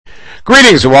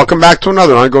Greetings and welcome back to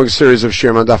another ongoing series of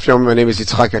Shir Daf Yomi. My name is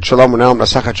Yitzchak Shalom. We're now on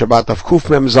Masachet Shabbat Daf Kuf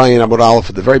Mem Zayin Amud Aleph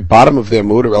at the very bottom of the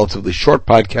Amud, a relatively short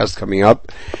podcast coming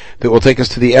up that will take us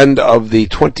to the end of the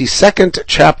 22nd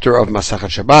chapter of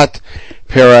Masachet Shabbat,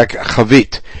 Perek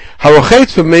Chavit.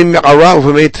 Harochet v'mei me'ara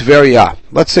v'mei tveria.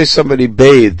 Let's say somebody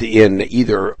bathed in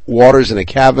either waters in a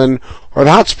cavern or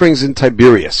the hot springs in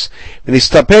Tiberias. And he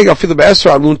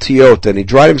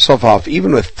dried himself off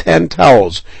even with 10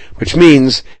 towels, which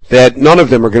means that none of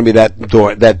them are going to be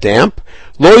that damp.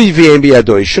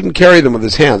 He shouldn't carry them with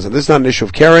his hands. And this is not an issue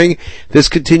of carrying. This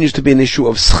continues to be an issue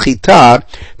of schita,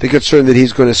 the concern that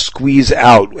he's going to squeeze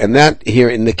out. And that here,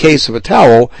 in the case of a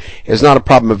towel, is not a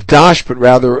problem of dash, but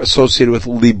rather associated with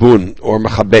libun or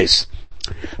mechabes.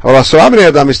 You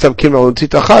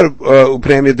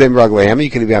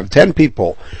can even have 10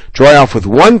 people dry off with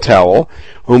one towel,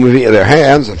 their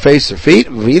hands, their face, their feet.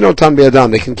 They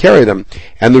can carry them.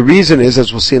 And the reason is,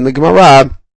 as we'll see in the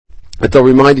Gemara, that they'll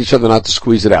remind each other not to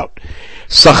squeeze it out.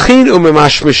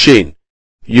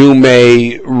 You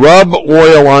may rub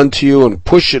oil onto you and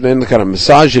push it in, kind of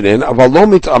massage it in. You're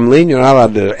not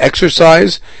allowed to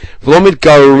exercise.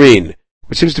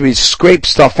 Which seems to be scrape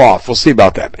stuff off. We'll see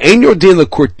about that.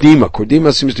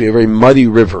 Kordima seems to be a very muddy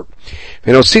river.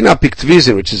 Which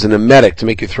is an emetic to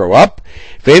make you throw up.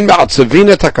 Which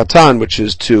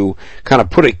is to kind of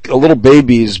put a little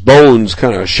baby's bones,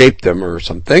 kind of shape them or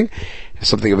something.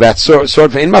 Something of that sort.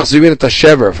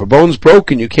 If a bone's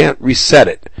broken, you can't reset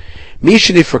it. But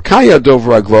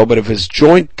if his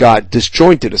joint got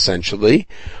disjointed, essentially,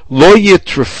 you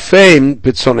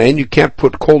can't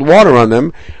put cold water on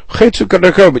them, but you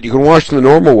can wash them the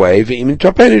normal way, and if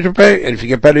you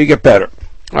get better, you get better.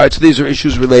 Alright, so these are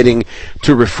issues relating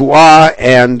to refuah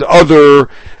and other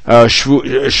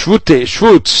shvut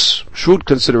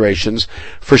considerations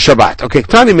for Shabbat. Okay,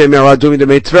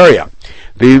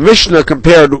 the Mishnah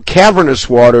compared cavernous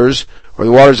waters, or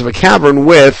the waters of a cavern,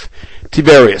 with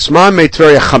Tiberias.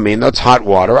 That's hot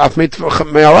water.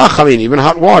 Even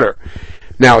hot water.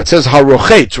 Now it says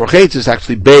harochet. Rochet is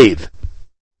actually bathe.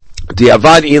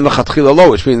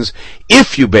 Which means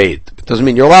if you bathe. It doesn't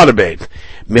mean you're allowed to bathe.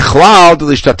 But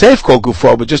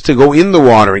just to go in the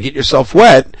water and get yourself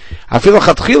wet,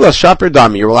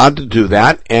 you're allowed to do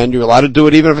that, and you're allowed to do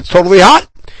it even if it's totally hot.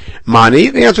 Mani,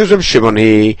 the answer is Rav Shimon.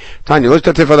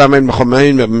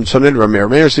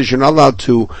 Rameir says you're not allowed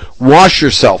to wash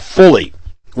yourself fully,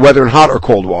 whether in hot or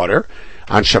cold water.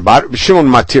 On Shabbat, Shimon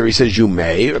Matiri says you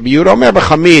may. Mutar,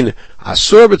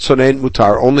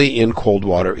 only in cold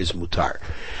water is mutar.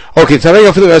 Okay,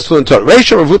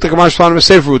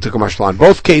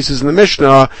 both cases in the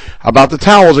Mishnah about the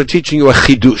towels are teaching you a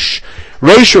chidush. The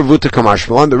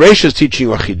Reish is teaching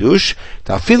you a chidush.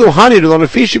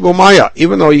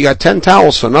 Even though you got 10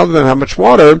 towels, so none of them have much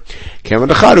water,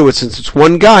 since it's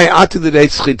one guy,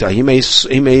 he may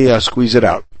squeeze it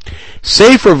out.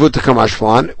 Sefer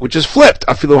Vuta, which is flipped.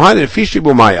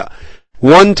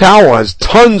 One towel has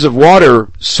tons of water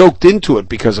soaked into it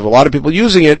because of a lot of people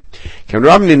using it. There's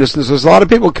a lot of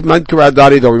people,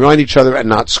 they'll remind each other and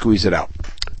not squeeze it out.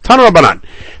 Tana Rabbanan.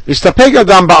 We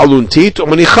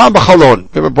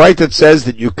have a bright that says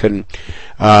that you can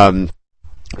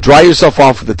dry yourself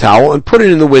off with the towel and put it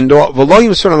in the window.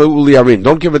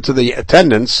 Don't give it to the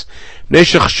attendants. They're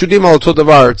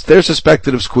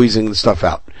suspected of squeezing the stuff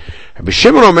out.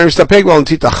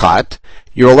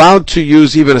 You're allowed to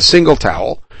use even a single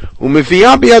towel. Unlike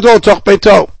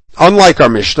our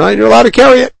Mishnah, you're allowed to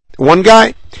carry it. One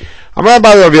guy. So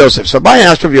Abai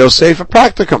asked Rav Yosef a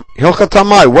practicum.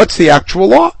 What's the actual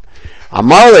law?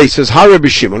 Amarle says, Ha Rebbe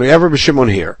Shimon. We have Rebbe Shimon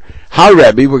here. Ha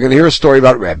Rebbe, we're going to hear a story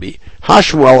about Rebbe. Ha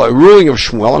Shmuel, a ruling of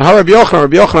Shmuel. And Ha Rebbe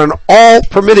Yochanan, all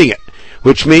permitting it.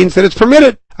 Which means that it's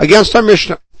permitted against our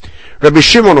Mishnah. Rebbe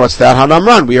Shimon, what's that?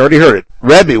 Hanamran, we already heard it.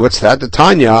 Rebbe, what's that? The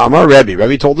Tanya, Amar Rebbe.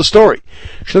 Rebbe told the story.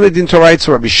 Shnei Torah,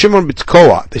 so Rebbe Shimon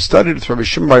b'Tkoa. They studied with Rebbe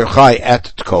Shimon Bar Yochai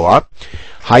at Tkoa.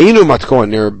 Hayinu matkoa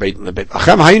near Beit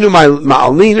Lachem. Hayinu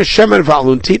ma'alin shemen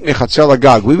va'aluntit mechatzer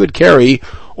lagag. We would carry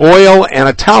oil and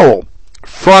a towel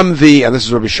from and this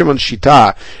is Rebbe Shimon's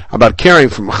shita, about carrying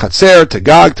from chatzer to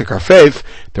gag to karfeif.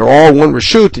 They're all one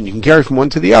reshut, and you can carry from one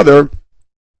to the other.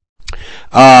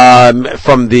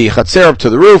 From the chatzer up to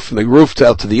the roof, from the roof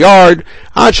out to the yard.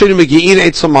 We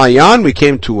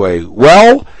came to a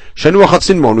well. We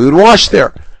would wash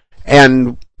there.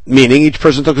 And, meaning each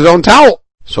person took his own towel.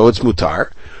 So it's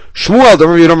mutar. Shmuel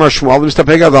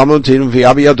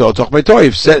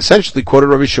essentially quoted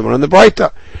Rabbi Shimon in the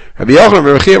Braita. Rabbi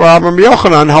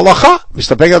Yochanan halacha.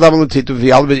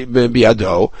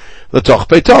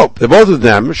 The both of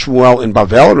them, Shmuel in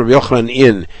Bavel and Rabbi Yochanan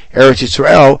in Eretz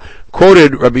Yisrael,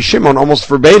 quoted Rabbi Shimon almost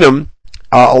verbatim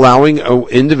allowing an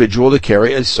individual to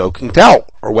carry a soaking towel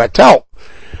or wet towel.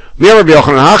 But how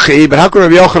could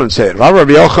Rabbi Yochanan say it?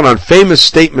 Rabbi Yochanan, famous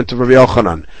statement of Rabbi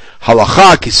Yochanan,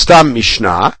 halacha kistam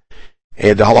mishnah.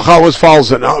 And the halacha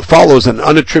follows an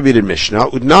unattributed mishnah.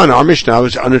 Our mishnah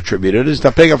was unattributed.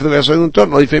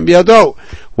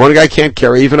 One guy can't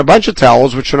carry even a bunch of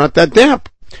towels which are not that damp.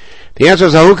 The answer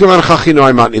is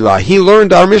he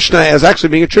learned our mishnah as actually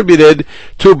being attributed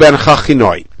to Ben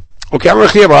Chachinoi. Okay, they're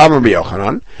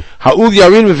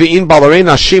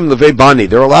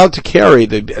allowed to carry,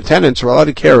 the attendants are allowed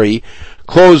to carry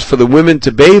clothes for the women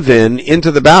to bathe in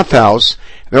into the bathhouse.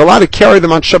 They're allowed to carry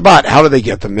them on Shabbat. How do they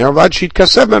get them? They're allowed to They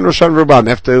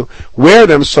have to wear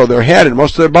them so their head and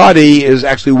most of their body is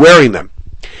actually wearing them.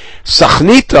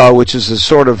 Sachnita, which is a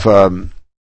sort of a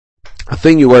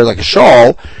thing you wear like a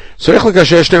shawl, you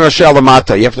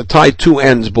have to tie two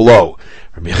ends below.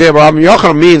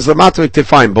 Means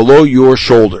below your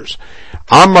shoulders.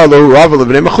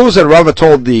 Rava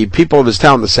told the people of his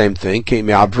town the same thing.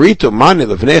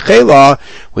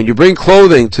 When you bring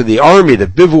clothing to the army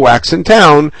that bivouacs in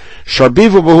town,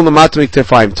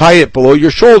 tie it below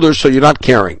your shoulders so you're not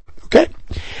carrying. Okay?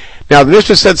 Now the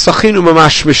Mishnah said,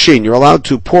 you're allowed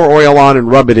to pour oil on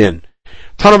and rub it in.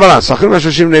 You're allowed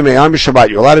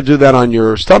to do that on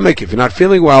your stomach if you're not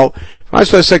feeling well. Don't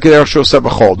do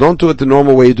it the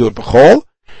normal way you do it b'chol.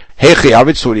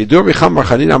 So what do you do? You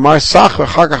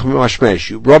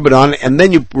rub it on and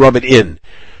then you rub it in.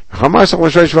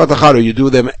 You do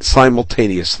them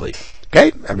simultaneously.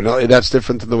 Okay? Evidently that's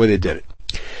different than the way they did it.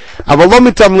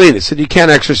 It said you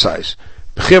can't exercise.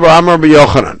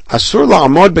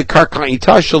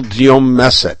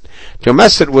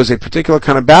 Diomeset was a particular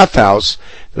kind of bathhouse.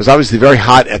 It was obviously very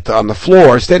hot on the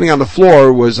floor. Standing on the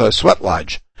floor was a sweat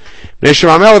lodge. It is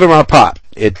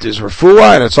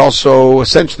refuah, and it's also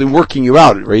essentially working you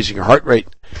out, raising your heart rate.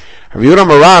 There's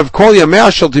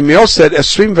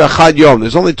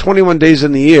only 21 days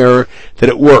in the year that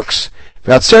it works.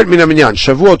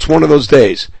 Shavuot's one of those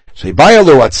days. So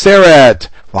Shavuot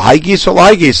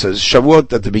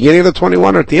at the beginning of the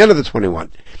 21 or at the end of the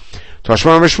 21.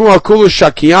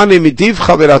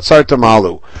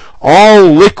 All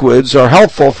liquids are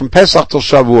helpful from Pesach till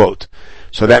Shavuot.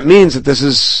 So that means that this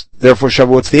is, therefore,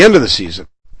 Shavuot's the end of the season.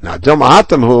 Now,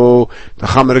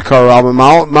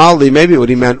 maybe what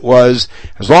he meant was,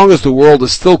 as long as the world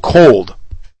is still cold,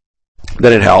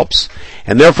 then it helps.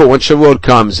 And therefore, when Shavuot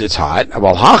comes, it's hot.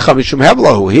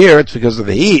 Here, it's because of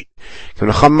the heat. So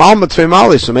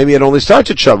maybe it only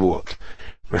starts at Shavuot.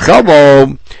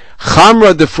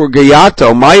 Chamra de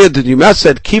Furgayato, Maya de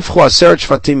Dumeset, Kifchu Aseret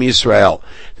Shvatim Yisrael.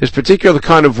 This particular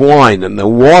kind of wine and the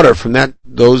water from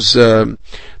those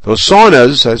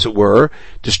saunas, as it were,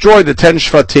 destroyed the 10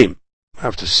 Shvatim. I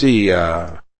have to see,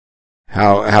 how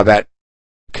that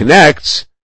connects.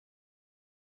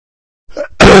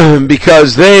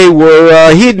 Because they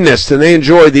were, hedonists and they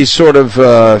enjoyed these sort of,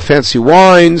 fancy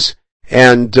wines.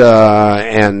 And this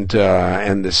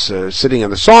sitting in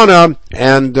the sauna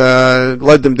and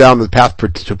led them down the path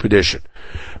to perdition.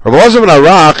 Rabbi Elazar ben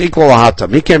Arach equal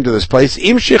lahatam. He came to this place.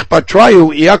 Imshich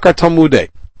batrayu iyakar talmude.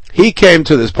 He came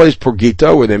to this place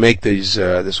Porgita where they make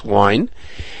this wine,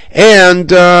 and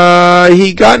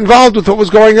he got involved with what was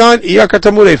going on. Iyakar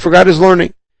talmude, forgot his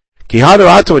learning. Kihadu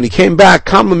ato, when he came back,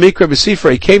 kam lemikra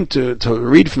b'sifra, he came to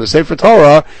read from the Sefer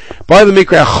Torah, by the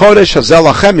mikra chodesh hazel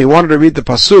lachem, he wanted to read the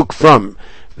pasuk from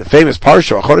the famous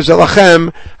parsha, chodesh hazel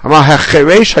lachem, hama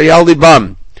hacheresh hayal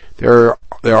libam,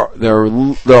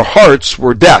 their hearts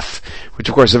were deaf, which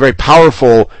of course is a very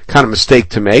powerful kind of mistake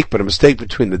to make, but a mistake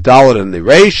between the dalet and the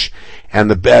reish, and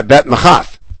the bet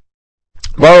machath.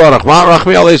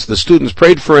 The students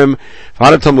prayed for him,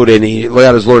 and he laid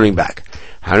out his learning back.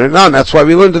 And that's why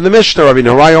we learned in the Mishnah, Rabbi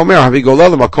Norai Omer,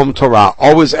 Makom Torah.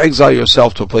 Always exile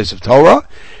yourself to a place of Torah.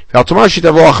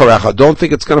 Don't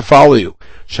think it's going to follow you.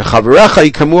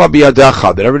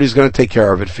 That everybody's going to take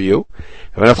care of it for you.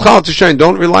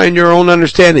 Don't rely on your own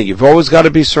understanding. You've always got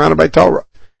to be surrounded by Torah.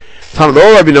 The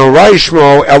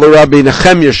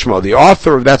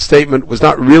author of that statement was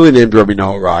not really named Rabbi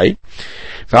Norai.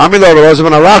 Perhaps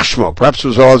it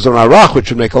was Rabbi Arach, which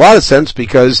would make a lot of sense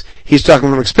because he's talking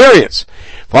from experience.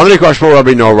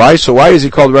 So why is he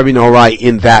called Rabbi Norai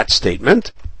in that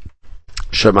statement?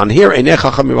 He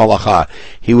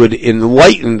would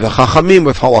enlighten the Chachamim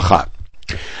with halacha.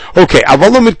 Okay,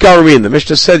 the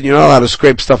Mishnah said you're not allowed to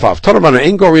scrape stuff off. You're not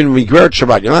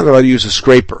allowed to use a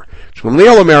scraper. If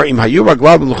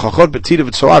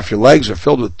your legs are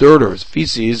filled with dirt or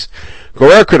feces,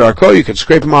 you can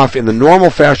scrape them off in the normal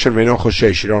fashion. You don't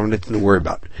have anything to worry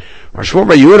about. His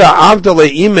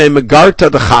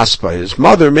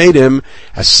mother made him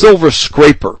a silver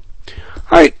scraper.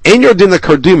 Alright, Ein Yordin the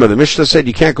Karduma. The Mishnah said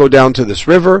you can't go down to this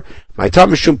river,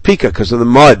 because of the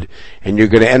mud, and you're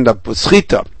going to end up with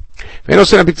schita.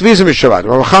 That's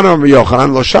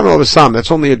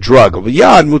only a drug.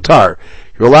 Mutar.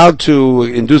 You're allowed to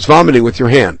induce vomiting with your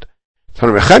hand. He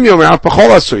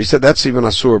said that's even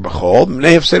asur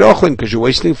b'chol, because you're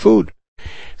wasting food.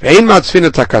 You're allowed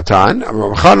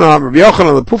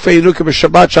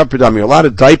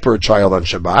to diaper a child on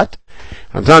Shabbat.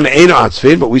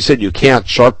 But we said you can't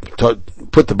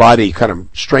put the body, kind of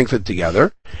strengthen it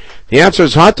together. The answer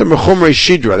is Hata Mechumrei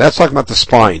Shidra. That's like about the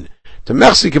spine. The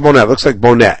Mechsi Kibonet looks like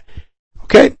bonnet.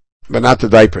 Okay? But not the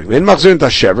diapering. In Machzir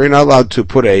Tashever, you're not allowed to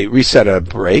reset a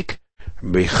break.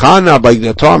 Bechana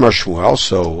Baigdatam Shmuel.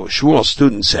 So Shmuel's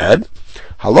student said,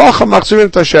 Halacha Machzir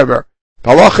Tashever.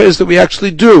 Halacha is that we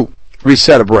actually do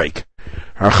reset a break.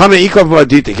 He didn't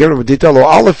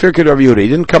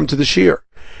come to the shear.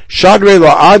 Shadre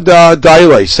La'ada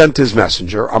Daile sent his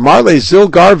messenger. Amarle Zil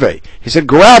Garve. He said,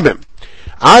 grab him.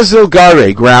 Azil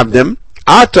Garve grabbed him.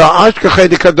 Ata Ashkache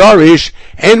de Kadarish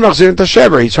and Machzir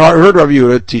Tashever. He's heard Rav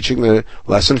Yehuda teaching the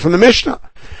lesson from the Mishnah.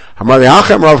 Amarle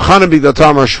Achem Rav Chana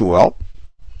Bigdatam Shmuel.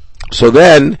 So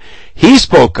then he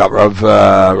spoke up. Rav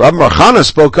Marchana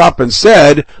spoke up and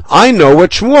said, I know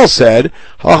what Shmuel said.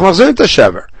 Halach Machzir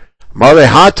Tashever. Amarle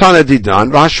HaTana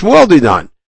Didan VaShmuel Didan.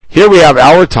 Here we have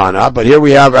our Tana, but here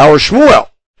we have our Shmuel.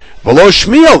 V'lo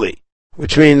Shmieli,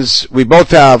 which means we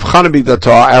both have Chana Bigdata,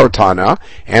 our Tana,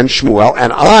 and Shmuel,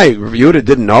 and I, Rav Yehuda,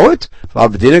 didn't know it.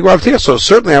 So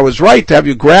certainly I was right to have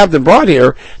you grabbed and brought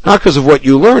here, not because of what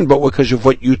you learned, but because of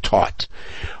what you taught.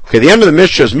 Okay, the end of the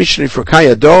Mishnah is Mishnah for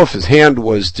Kayado, if his hand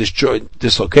was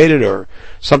dislocated or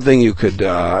something you could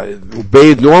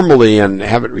bathe normally and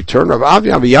have it returned. Rav Avi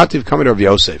Yativ coming to Rav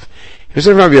Yosef. He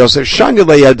said, Rav Yosef, Shanya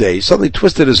Leyadeh, he suddenly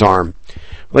twisted his arm.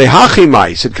 Lehachimai,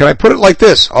 he said, can I put it like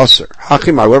this? Asur.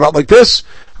 Hachimai, what about like this?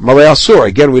 Amalei Asur.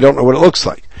 Again, we don't know what it looks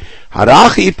like.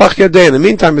 Harachi Ipach Yadeh, in the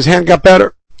meantime, his hand got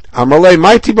better. Amalei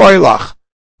Maiti Boilach.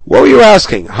 What were you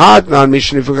asking? Had nan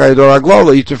Mishni Fukayador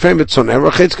Aglola, Yitufem Etzonem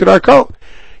Rachetz Kedarko.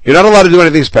 You're not allowed to do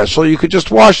anything special, you could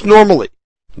just wash normally.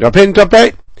 Rapin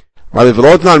Tapei.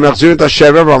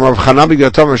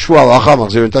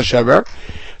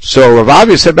 So Rav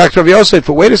Avi said back to Rav Yosef,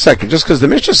 but wait a second, just because the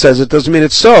Mishnah says it doesn't mean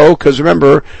it's so, because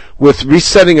remember, with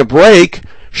resetting a break,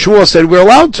 Shmuel said we're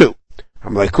allowed to.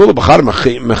 I'm like, you're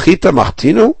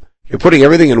putting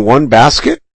everything in one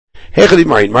basket? Where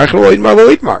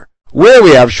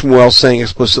we have Shmuel saying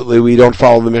explicitly we don't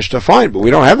follow the Mishnah, fine, but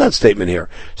we don't have that statement here.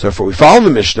 So if we follow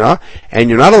the Mishnah, and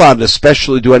you're not allowed to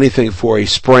especially do anything for a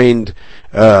sprained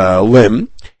limb,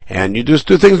 and you just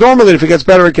do things normally, and if it gets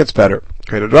better, it gets better.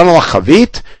 Okay, we're going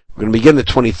to begin the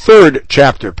 23rd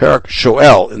chapter, Parak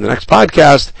Shoel, in the next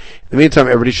podcast. In the meantime,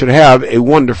 everybody should have a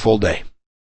wonderful day.